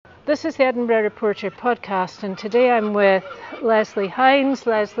This is the Edinburgh Reporter podcast, and today I'm with Lesley Hinds.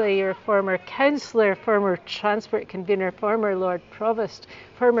 Lesley, you're a former councillor, former transport convener, former Lord Provost,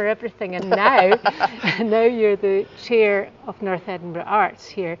 former everything, and now you're the chair of North Edinburgh Arts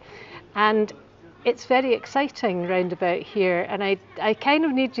here. And it's very exciting round about here, and I kind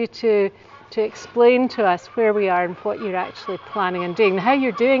of need you to explain to us where we are and what you're actually planning and doing, and how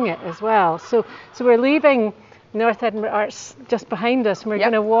you're doing it as well. So we're leaving North Edinburgh Arts just behind us, and we're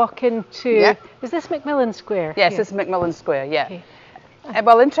going to walk into, is this Macmillan Square? Yes, this is Macmillan Square, yeah. Okay.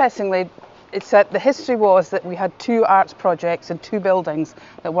 Well, interestingly, it's that the history was that we had two arts projects and two buildings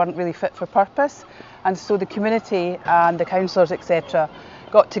that weren't really fit for purpose, and so the community and the councillors, etc.,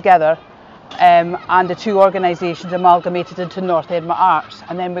 got together and the two organisations amalgamated into North Edinburgh Arts,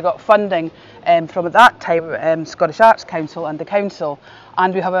 and then we got funding from at that time Scottish Arts Council and the council,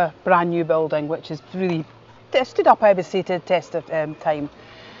 and we have a brand new building which is really stood up, I would say, to the test of time.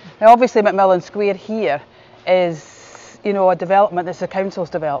 Now obviously Macmillan Square here is, you know, a development, it's the council's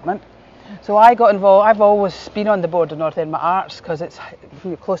development. So I got involved, I've always been on the board of North Edinburgh Arts because it's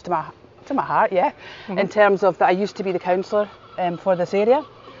close to my heart, in terms of that I used to be the councillor for this area.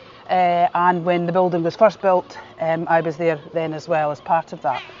 And when the building was first built, I was there then as well as part of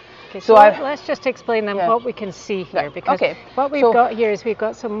that. Okay, so let's just explain then what we can see here, because what we've got here is we've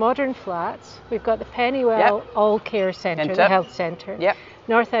got some modern flats, we've got the Pennywell All Care Centre, the health centre,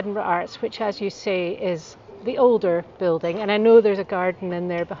 North Edinburgh Arts, which, as you say, is the older building, and I know there's a garden in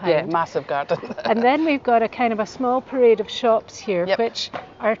there behind. Yeah, massive garden. And then we've got a kind of a small parade of shops here, which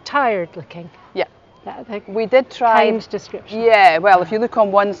are tired looking. We did try. Kind description. Yeah, well, if you look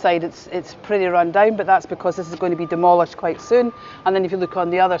on one side, it's pretty run down, but that's because this is going to be demolished quite soon. And then if you look on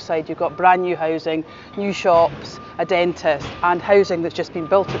the other side, you've got brand new housing, new shops, a dentist, and housing that's just been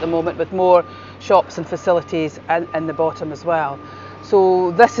built at the moment with more shops and facilities in the bottom as well. So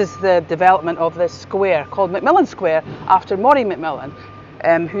this is the development of this square called Macmillan Square after Maureen Macmillan,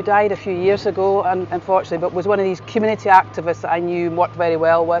 who died a few years ago, unfortunately, but was one of these community activists that I knew and worked very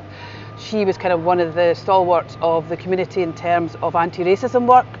well with. She was kind of one of the stalwarts of the community in terms of anti-racism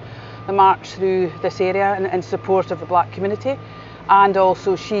work, the march through this area in support of the black community. And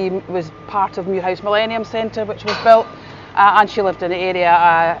also she was part of Newhouse Millennium Centre, which was built, and she lived in the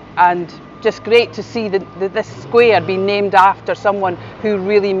area, and just great to see this square being named after someone who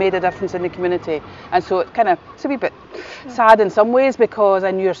really made a difference in the community. And so it's a wee bit sad in some ways because I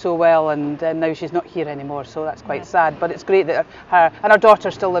knew her so well, and now she's not here anymore, so that's quite sad. But it's great that her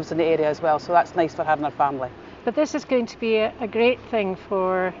daughter still lives in the area as well, so that's nice for her and her family. But this is going to be a great thing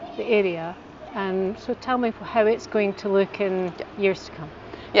for the area, and so tell me how it's going to look in years to come.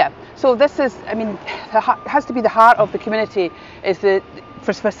 Yeah, so this is, I mean, it has to be the heart of the community, is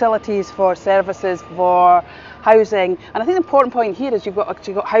for facilities, for services, for housing. And I think the important point here is you've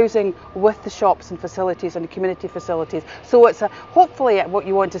actually got housing with the shops and facilities and the community facilities. So it's hopefully what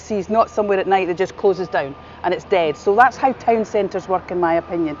you want to see is not somewhere at night that just closes down and it's dead. So that's how town centres work, in my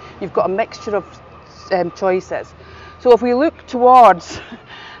opinion. You've got a mixture of choices. So if we look towards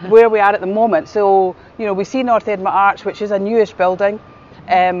where we are at the moment, so you know, we see North Edinburgh Arts, which is a newish building.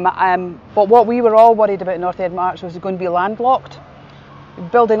 But what we were all worried about North Edinburgh Arts was going to be landlocked.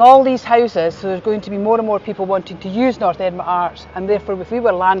 Building all these houses, so there's going to be more and more people wanting to use North Edinburgh Arts, and therefore if we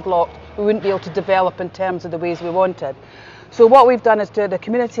were landlocked we wouldn't be able to develop in terms of the ways we wanted. So what we've done is to the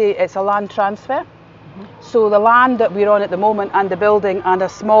community, it's a land transfer. So the land that we're on at the moment and the building and a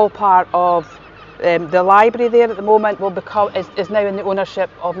small part of the library there at the moment is now in the ownership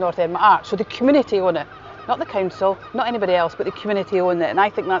of North Edinburgh Arts. So the community own it. Not the council, not anybody else, but the community own it, and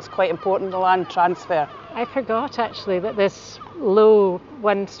I think that's quite important, the land transfer. I forgot actually that this low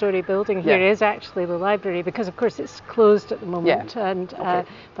one-storey building here is actually the library, because of course it's closed at the moment, and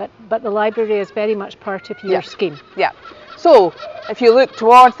but the library is very much part of your scheme. Yeah. So if you look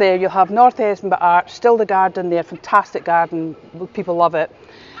towards there, you'll have North Edinburgh Arts, still the garden there, fantastic garden, people love it,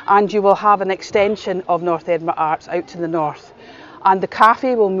 and you will have an extension of North Edinburgh Arts out to the north. And the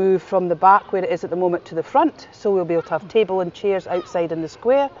cafe will move from the back where it is at the moment to the front, so we'll be able to have table and chairs outside in the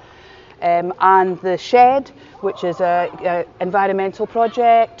square. And the shed, which is a environmental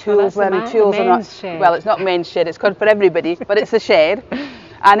project, tools, learning tools. Well, it's not men's shed, it's called for everybody, but it's the shed.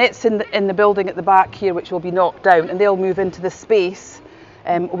 And it's in the building at the back here, which will be knocked down, and they'll move into the space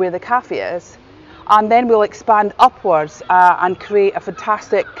where the cafe is. And then we'll expand upwards and create a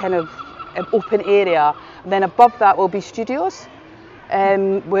fantastic kind of open area. And then above that will be studios.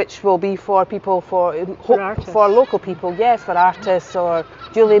 Which will be for people, for local people, yes, for artists or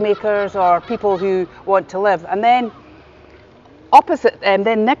jewellery makers or people who want to live. And then opposite,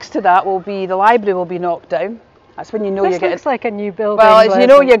 then next to that will be the library will be knocked down, That's when you know this you're getting... looks like a new building. Well, you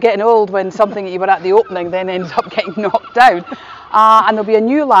know you're getting old when something that you were at the opening then ends up getting knocked down. And there'll be a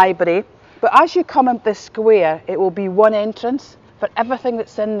new library. But as you come up this square, it will be one entrance for everything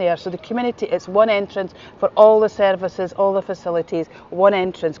that's in there. So the community, it's one entrance for all the services, all the facilities, one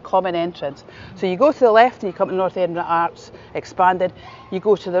entrance, common entrance. So you go to the left and you come to North Edinburgh Arts Expanded. You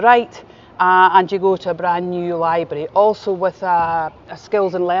go to the right and you go to a brand new library, also with a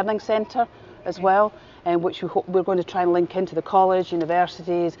skills and learning centre as well, which we're going to try and link into the college,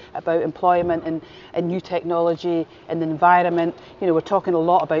 universities, about employment and new technology and the environment. You know, we're talking a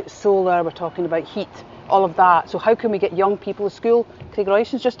lot about solar, we're talking about heat, all of that. So how can we get young people to school? Craig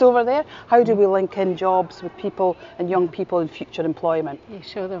Royston's just over there. How do we link in jobs with people and young people in future employment? You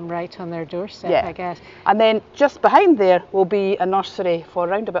show them right on their doorstep, yeah. I guess. And then just behind there will be a nursery for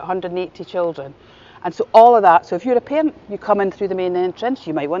around about 180 children. And so all of that, so if you're a parent, you come in through the main entrance,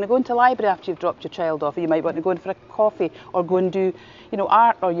 you might want to go into the library after you've dropped your child off, or you might want to go in for a coffee or go and do, you know,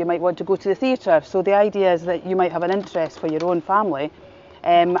 art, or you might want to go to the theatre. So the idea is that you might have an interest for your own family,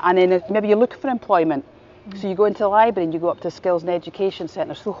 and then maybe you're looking for employment. So you go into the library and you go up to the Skills and Education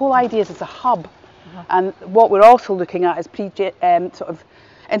Centre. So the whole idea is it's a hub. And what we're also looking at is sort of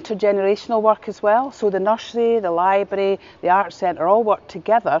intergenerational work as well. So the nursery, the library, the arts centre all work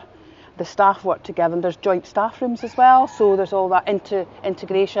together. The staff work together, and there's joint staff rooms as well, so there's all that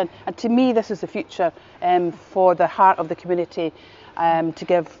integration. And to me, this is the future for the heart of the community, to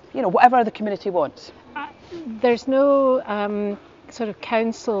give, you know, whatever the community wants. There's no sort of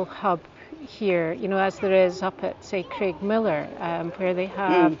council hub here, you know, as there is up at, say, Craig Miller, where they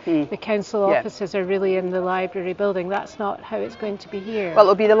have the council offices are really in the library building. That's not how it's going to be here. Well,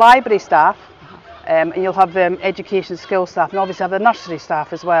 it'll be the library staff. And you'll have education skills staff, and obviously have the nursery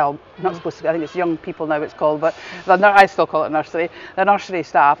staff as well. Not supposed to, I think it's young people now it's called, but I still call it nursery. The nursery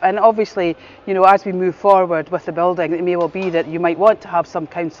staff, and obviously, you know, as we move forward with the building, it may well be that you might want to have some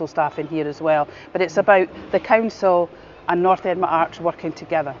council staff in here as well. But it's about the council and North Edinburgh Arts working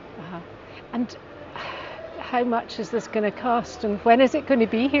together. And how much is this going to cost, and when is it going to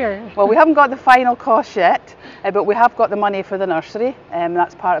be here? Well, we haven't got the final cost yet, but we have got the money for the nursery, and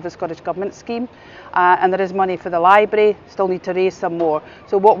that's part of the Scottish Government scheme, and there is money for the library. Still need to raise some more.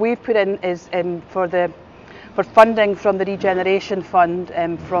 So what we've put in is for funding from the Regeneration Fund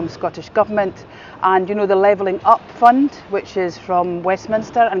from Scottish Government, and you know, the Levelling Up Fund, which is from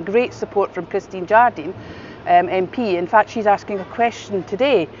Westminster, and great support from Christine Jardine, MP. In fact, she's asking a question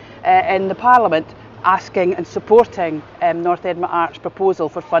today in the Parliament, asking and supporting North Edinburgh Arts proposal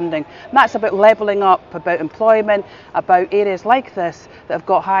for funding. And that's about levelling up, about employment, about areas like this that have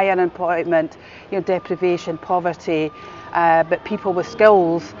got high unemployment, you know, deprivation, poverty, but people with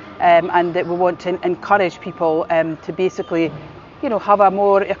skills, and that we want to encourage people to basically, you know, have a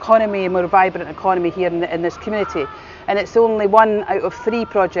more vibrant economy here in this community. And it's only 1 out of 3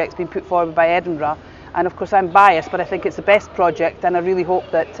 projects being put forward by Edinburgh. And of course I'm biased, but I think it's the best project, and I really hope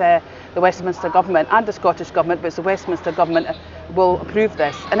that the Westminster Government and the Scottish Government, but it's the Westminster Government, will approve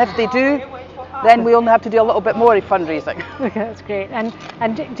this. And if they do, then we only have to do a little bit more fundraising. Okay, that's great.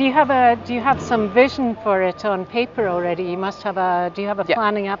 And do you have some vision for it on paper already? You must have do you have a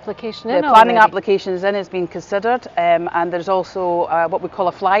planning application in already? The planning application is in, it's been considered, and there's also what we call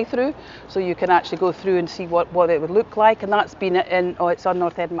a fly-through, so you can actually go through and see what it would look like, and that's been it's on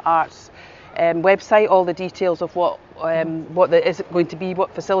North Edinburgh Arts website, all the details of what is going to be,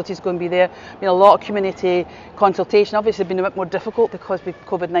 what facilities are going to be there. I mean, a lot of community consultation, obviously been a bit more difficult because of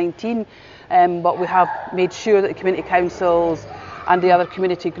COVID-19, but we have made sure that the community councils and the other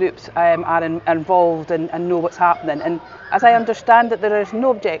community groups are involved and know what's happening. And as I understand that there is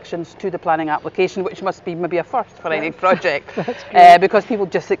no objections to the planning application, which must be maybe a first for any project, because people are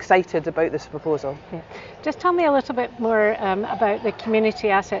just excited about this proposal. Yeah. Just tell me a little bit more about the community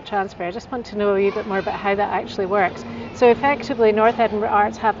asset transfer. I just want to know a wee bit more about how that actually works. So effectively, North Edinburgh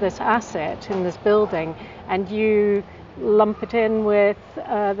Arts have this asset in this building, and you lump it in with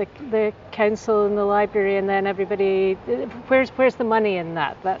the council and the library, and then everybody. Where's the money in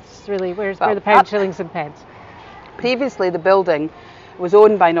that? That's really where the pound, shillings, and pence. Previously, the building was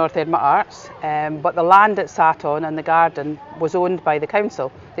owned by North Edinburgh Arts, but the land it sat on and the garden was owned by the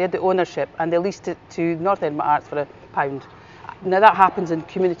council. They had the ownership, and they leased it to North Edinburgh Arts for £1. Now that happens in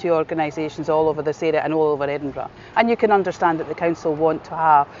community organisations all over this area and all over Edinburgh. And you can understand that the council want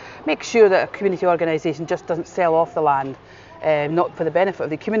to make sure that a community organisation just doesn't sell off the land, not for the benefit of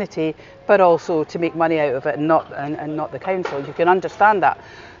the community, but also to make money out of it and not the council. You can understand that.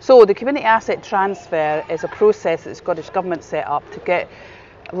 So the community asset transfer is a process that the Scottish Government set up to get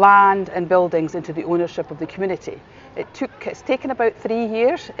land and buildings into the ownership of the community. It's taken about 3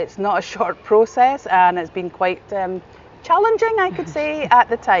 years. It's not a short process, and it's been quite challenging, I could say, at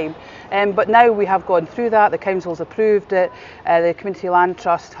the time. But now we have gone through that. The council's approved it. The Community Land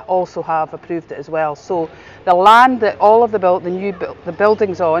Trust also have approved it as well. So the land that all of the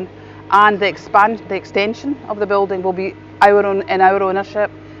buildings on, and the extension of the building will be in our ownership,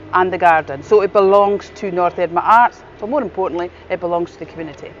 and the garden. So it belongs to North Edinburgh Arts, but more importantly, it belongs to the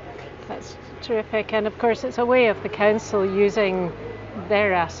community. That's terrific, and of course it's a way of the council using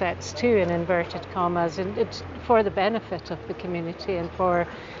their assets too, in inverted commas, and it's for the benefit of the community and for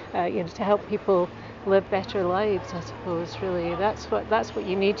to help people live better lives, I suppose. Really, that's what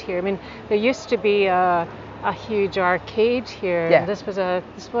you need here. I mean, there used to be a huge arcade here. Yeah. And this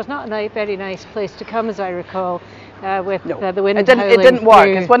was not a very nice place to come, as I recall. With the wind it didn't work.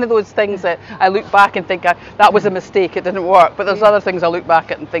 through. It's one of those things that I look back and think that was a mistake. It didn't work. But there's other things I look back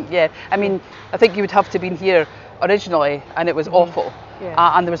at and think, yeah. I mean, I think you would have to been here originally, and it was awful.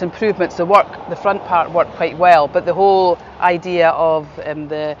 Yeah. And there was improvements. The front part worked quite well, but the whole idea of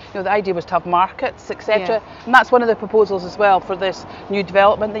the idea was to have markets, etc. Yeah. And that's one of the proposals as well for this new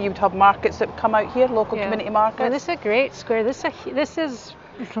development, that you would have markets that would come out here, local community markets. Well, this is a great square. This is.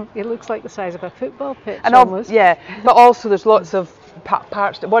 It looks like the size of a football pitch, and almost. Yeah, but also there's lots of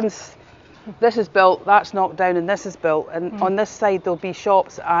parts that once this is built, that's knocked down, and this is built, and on this side there'll be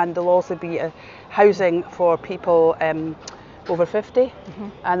shops, and there'll also be housing for people over 50,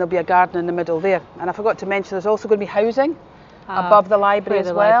 and there'll be a garden in the middle there. And I forgot to mention, there's also going to be housing above the library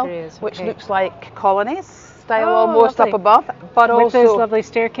as well, which looks like colonies style, almost lovely. Up above, but with also those lovely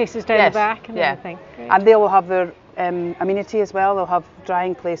staircases down the back and everything. Great. And they will have their amenity as well. They'll have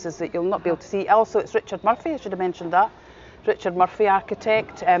drying places that you'll not be able to see. Also, it's Richard Murphy, I should have mentioned that. Richard Murphy,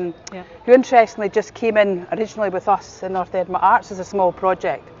 architect, who interestingly just came in originally with us in North Edinburgh Arts as a small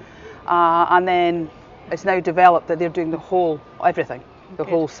project, and then it's now developed that they're doing the whole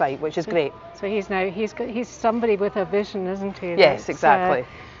site, which is great. So he's somebody with a vision, isn't he? Yes, exactly.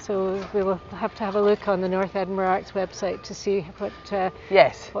 So we will have to have a look on the North Edinburgh Arts website to see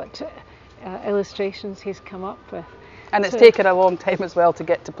what illustrations he's come up with. And it's taken a long time as well to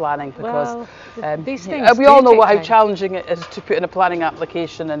get to planning, because these things we all know how challenging it is to put in a planning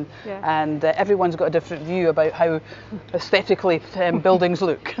application, and everyone's got a different view about how aesthetically buildings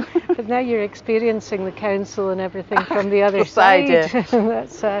look. But now you're experiencing the council and everything from the other side.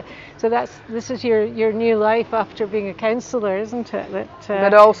 This is your new life after being a councillor, isn't it?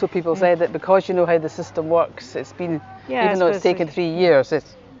 But also people say that because you know how the system works, it's been, even though it's taken 3 years,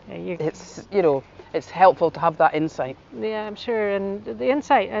 it's helpful to have that insight. Yeah, I'm sure, and the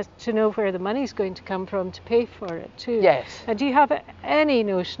insight as to know where the money's going to come from to pay for it too. Yes. And do you have any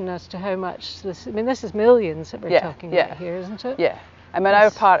notion as to how much this? I mean, this is millions that we're talking about here, isn't it? Yeah. I mean,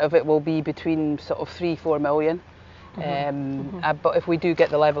 our part of it will be between sort of 3-4 million. But if we do get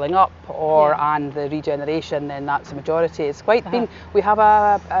the levelling up and the regeneration, then that's a majority. It's quite been. We have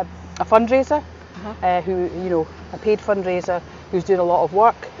a fundraiser, who a paid fundraiser who's doing a lot of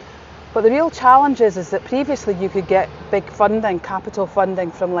work. But the real challenge is that previously you could get big funding, capital funding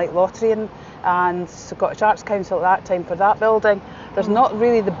from like Lottery and Scottish Arts Council at that time for that building. There's not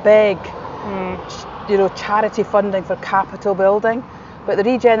really the big, charity funding for capital building. But the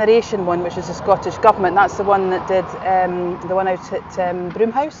regeneration one, which is the Scottish Government, that's the one that did the one out at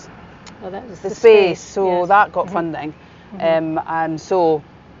Broomhouse. Oh, that was the space. So that got funding, and that's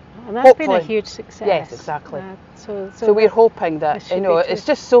been a huge success. Yes, exactly. So we're hoping that it's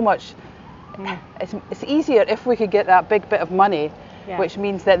just so much. It's easier if we could get that big bit of money, which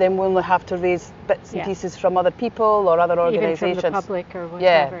means that then we'll only have to raise bits and pieces from other people or other organisations. Even from the public or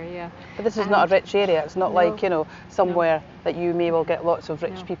whatever. But this is not a rich area. It's not like somewhere that you may well get lots of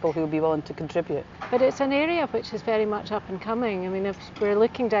rich people who will be willing to contribute. But it's an area which is very much up and coming. I mean, if we're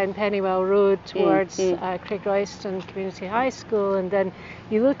looking down Pennywell Road towards Craigroyston Community High School, and then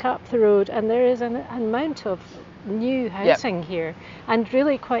you look up the road, and there is an amount of new housing here, and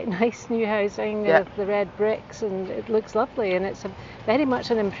really quite nice new housing with the red bricks, and it looks lovely, and it's very much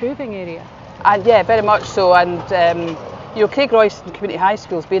an improving area. And very much so. And Craigroyston Community High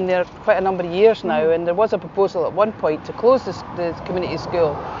School's been there quite a number of years now, and there was a proposal at one point to close the community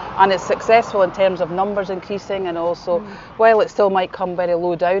school, and it's successful in terms of numbers increasing, and also while it still might come very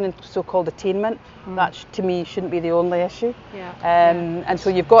low down in so-called attainment, that to me shouldn't be the only issue. And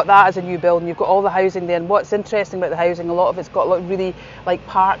so you've got that as a new building, you've got all the housing there, and what's interesting about the housing, a lot of it's got really like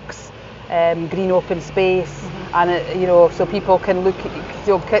parks, green open space, and so people can look,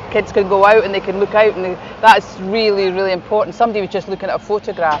 kids can go out and they can look out, and that's really, really important. Somebody was just looking at a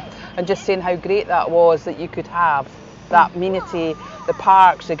photograph and just saying how great that was, that you could have that amenity the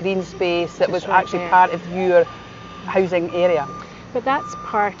parks, the green space that was actually part of your housing area. But that's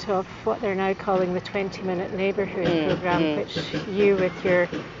part of what they're now calling the 20-minute neighbourhood programme, which you, with your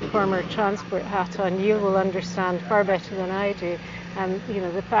former transport hat on, you will understand far better than I do. And you know,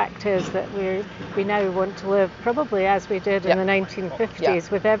 the fact is that we now want to live probably as we did in the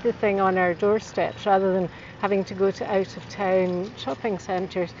 1950s, with everything on our doorsteps rather than having to go to out-of-town shopping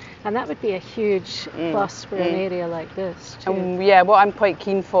centres, and that would be a huge plus for an area like this too. What I'm quite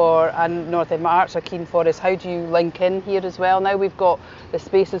keen for, and North Edinburgh Arts are keen for, is how do you link in here as well? Now we've got the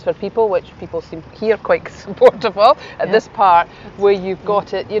spaces for people, which people seem here quite supportive of, at this part where you've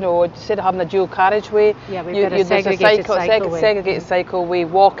got it, you know, instead of having a dual carriageway, we've got a segregated cycleway,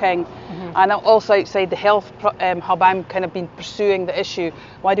 walking. And also outside the health hub, I'm kind of been pursuing the issue.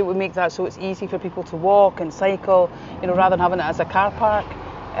 Why don't we make that so it's easy for people to walk and cycle, you know, rather than having it as a car park?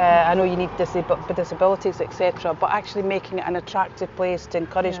 I know you need disabilities, etc., but actually making it an attractive place to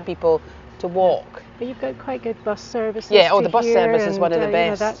encourage people to walk. But you've got quite good bus services. The bus service is one of the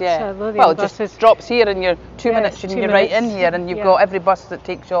best. You know, well, it just drops here and you're 2 minutes and you're right in here, and you've got every bus that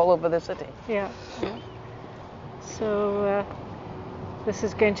takes you all over the city. So this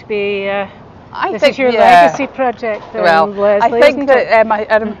is going to be this think, is your legacy project then, Lesley, I think that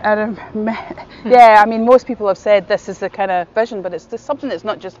I mean, most people have said this is the kind of vision, but it's just something that's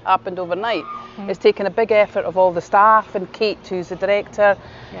not just happened overnight. It's taken a big effort of all the staff, and Kate, who's the director,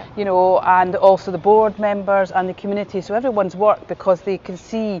 you know, and also the board members and the community, so everyone's worked because they can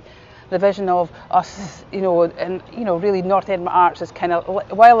see the vision of us, you know, and you know, really North Edinburgh Arts is kind of,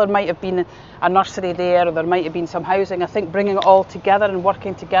 while there might have been a nursery there, or there might have been some housing, I think bringing it all together and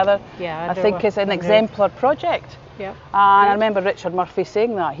working together, I think is an exemplar project. And I remember Richard Murphy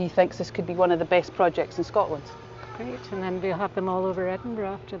saying that he thinks this could be one of the best projects in Scotland. Great, and then we'll have them all over Edinburgh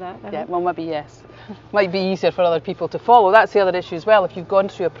after that. Then. Well, maybe yes. Might be easier for other people to follow. That's the other issue as well. If you've gone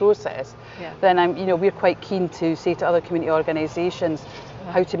through a process, then you know, we're quite keen to say to other community organisations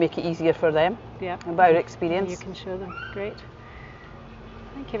how to make it easier for them. About our experience. You can show them. Great.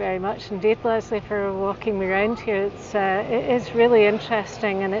 Thank you very much indeed, Lesley, for walking me around here. It is really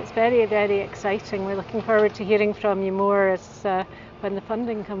interesting, and it's very, very exciting. We're looking forward to hearing from you more as when the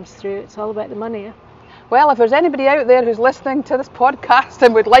funding comes through. It's all about the money. Well, if there's anybody out there who's listening to this podcast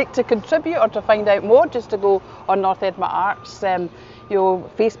and would like to contribute or to find out more, just to go on North Edinburgh Arts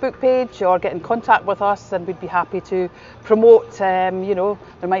Facebook page or get in contact with us, and we'd be happy to promote. You know,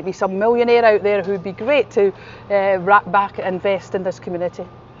 there might be some millionaire out there who would be great to back and invest in this community.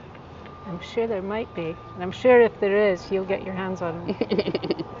 I'm sure there might be, and I'm sure if there is, you'll get your hands on them.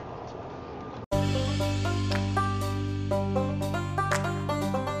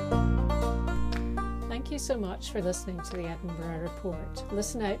 Thank you so much for listening to the Edinburgh Report.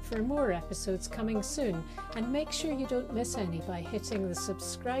 Listen out for more episodes coming soon, and make sure you don't miss any by hitting the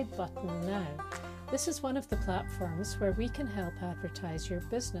subscribe button now. This is one of the platforms where we can help advertise your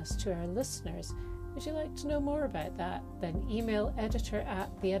business to our listeners. Would you like to know more about that? Then email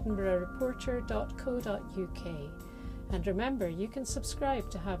editor@theedinburghreporter.co.uk. And remember, you can subscribe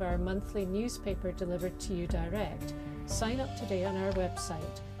to have our monthly newspaper delivered to you direct. Sign up today on our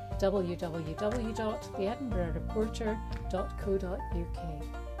website,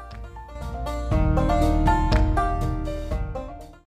 www.theedinburghreporter.co.uk.